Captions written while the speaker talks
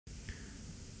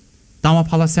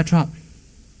Dhammapala Satrap,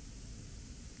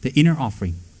 the inner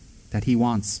offering that he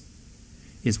wants,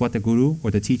 is what the guru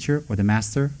or the teacher or the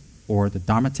master or the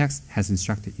Dharma text has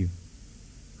instructed you.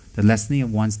 The lessening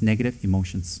of one's negative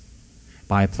emotions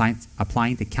by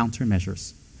applying the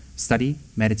countermeasures. Study,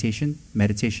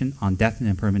 meditation on death and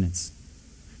impermanence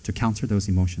to counter those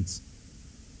emotions.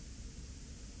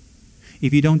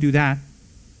 If you don't do that,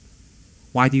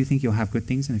 why do you think you'll have good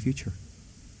things in the future?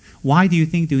 Why do you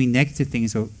think doing negative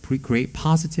things will create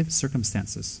positive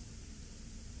circumstances?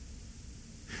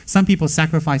 Some people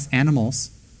sacrifice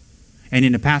animals, and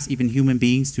in the past even human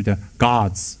beings, to the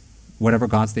gods, whatever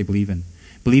gods they believe in,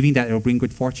 believing that it will bring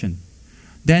good fortune.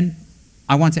 Then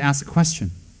I want to ask a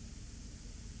question.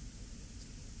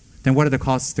 Then what are the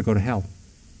causes to go to hell?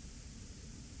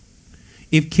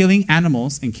 If killing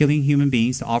animals and killing human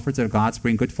beings to offer to the gods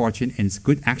bring good fortune and it's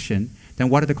good action, then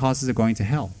what are the causes of going to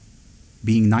hell?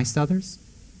 Being nice to others?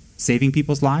 Saving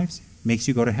people's lives makes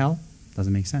you go to hell?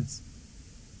 Doesn't make sense.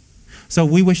 So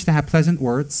we wish to have pleasant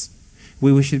words.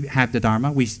 We wish to have the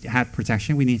Dharma. We have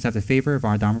protection. We need to have the favor of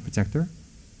our Dharma protector.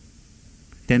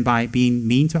 Then by being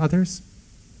mean to others,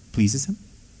 pleases him.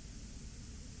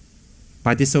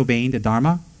 By disobeying the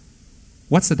Dharma,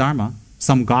 what's the Dharma?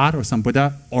 Some God or some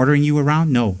Buddha ordering you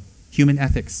around? No. Human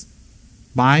ethics.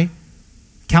 By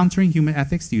countering human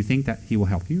ethics, do you think that he will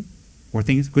help you? Or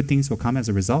good things will come as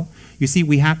a result? You see,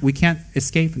 we can't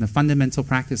escape from the fundamental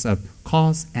practice of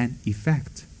cause and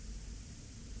effect.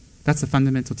 That's the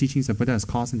fundamental teachings of Buddha, is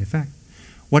cause and effect.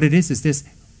 What it is this: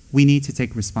 we need to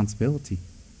take responsibility.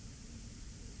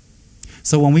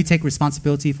 So when we take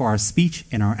responsibility for our speech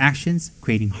and our actions,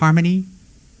 creating harmony,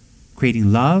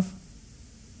 creating love,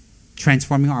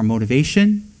 transforming our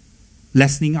motivation,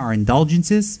 lessening our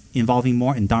indulgences, involving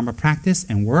more in Dharma practice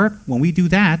and work, when we do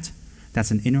that,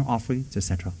 that's an inner offering to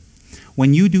Setra.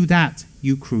 When you do that,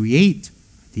 you create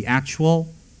the actual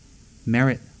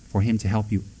merit for him to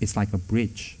help you. It's like a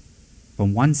bridge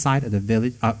from one side of the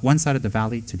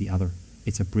valley to the other.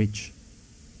 It's a bridge.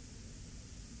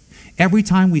 Every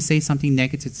time we say something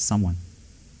negative to someone,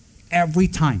 every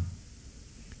time,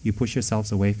 you push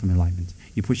yourselves away from enlightenment.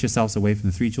 You push yourselves away from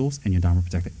the three jewels and your Dharma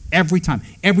protector. Every time,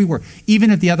 every word. Even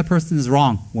if the other person is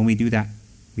wrong, when we do that,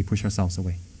 we push ourselves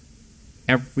away.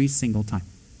 Every single time.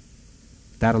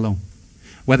 That alone.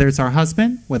 Whether it's our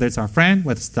husband, whether it's our friend,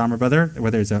 whether it's a Dharma brother,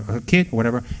 whether it's a kid or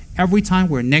whatever, every time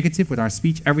we're negative with our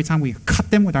speech, every time we cut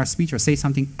them with our speech or say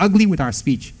something ugly with our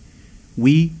speech,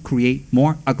 we create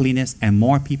more ugliness and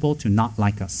more people to not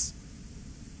like us.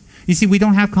 You see, we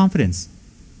don't have confidence.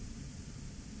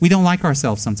 We don't like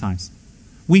ourselves sometimes.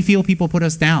 We feel people put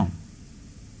us down.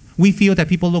 We feel that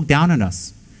people look down on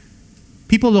us.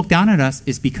 People look down on us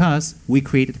is because we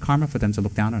created karma for them to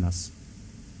look down on us.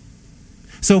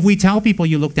 So if we tell people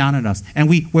you look down on us, and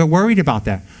we're worried about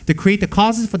that, to create the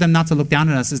causes for them not to look down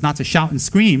on us is not to shout and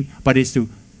scream, but is to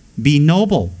be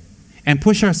noble and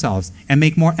push ourselves and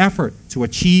make more effort to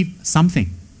achieve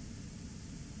something.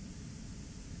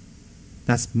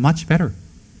 That's much better.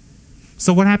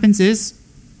 So what happens is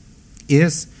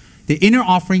the inner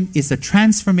offering is the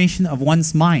transformation of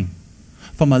one's mind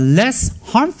from a less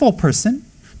harmful person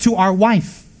to our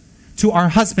wife, to our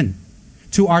husband,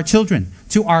 to our children,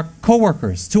 to our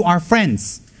co-workers, to our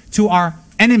friends, to our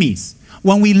enemies.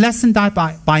 When we lessen that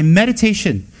by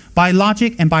meditation, by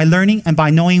logic and by learning and by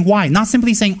knowing why. Not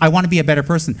simply saying, I want to be a better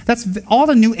person. That's all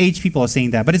the new age people are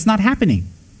saying that, but it's not happening.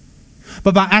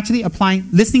 But by actually applying,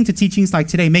 listening to teachings like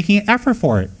today, making an effort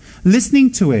for it,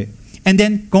 listening to it, and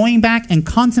then going back and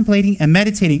contemplating and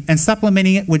meditating and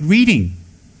supplementing it with reading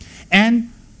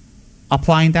and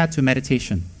applying that to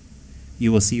meditation,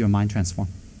 you will see your mind transform.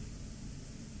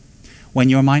 When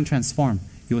your mind transforms,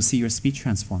 you will see your speech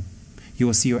transform. You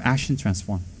will see your action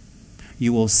transform.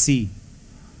 You will see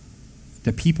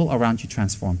the people around you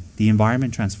transform, the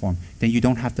environment transform. Then you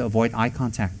don't have to avoid eye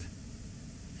contact.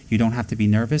 You don't have to be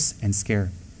nervous and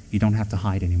scared. You don't have to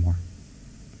hide anymore.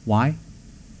 Why?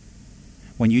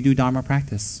 When you do Dharma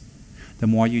practice, the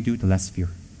more you do, the less fear.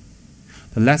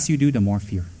 The less you do, the more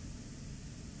fear.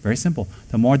 Very simple.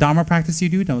 The more Dharma practice you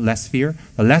do, the less fear.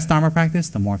 The less Dharma practice,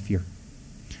 the more fear.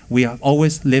 We have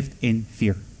always lived in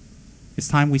fear. It's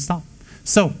time we stop.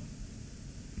 So,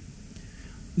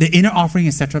 the inner offering,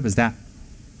 etc., is that.